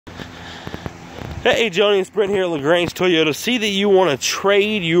Hey Joni, it's Brent here at LaGrange Toyota. See that you want to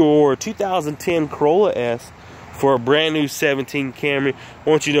trade your 2010 Corolla S for a brand new 17 Camry. I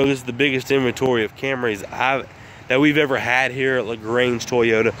want you to know this is the biggest inventory of Camrys that we've ever had here at LaGrange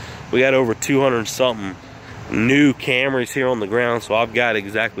Toyota. We got over 200 something new Camrys here on the ground, so I've got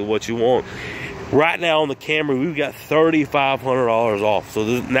exactly what you want. Right now on the Camry, we've got $3,500 off, so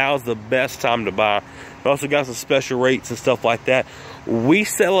now's the best time to buy. We also got some special rates and stuff like that. We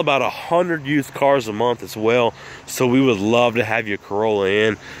sell about 100 used cars a month as well, so we would love to have your Corolla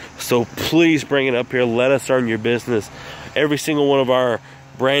in. So please bring it up here. Let us earn your business. Every single one of our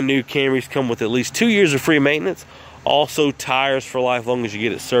brand new Camrys come with at least 2 years of free maintenance. Also tires for life, as long as you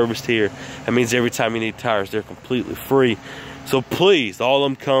get it serviced here. That means every time you need tires, they're completely free. So please, all of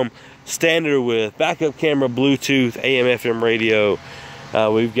them come standard with backup camera, Bluetooth, AM, FM radio.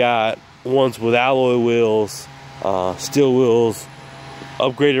 We've got ones with alloy wheels, steel wheels,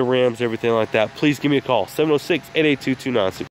 upgraded rims, everything like that. Please give me a call, 706-882-2960.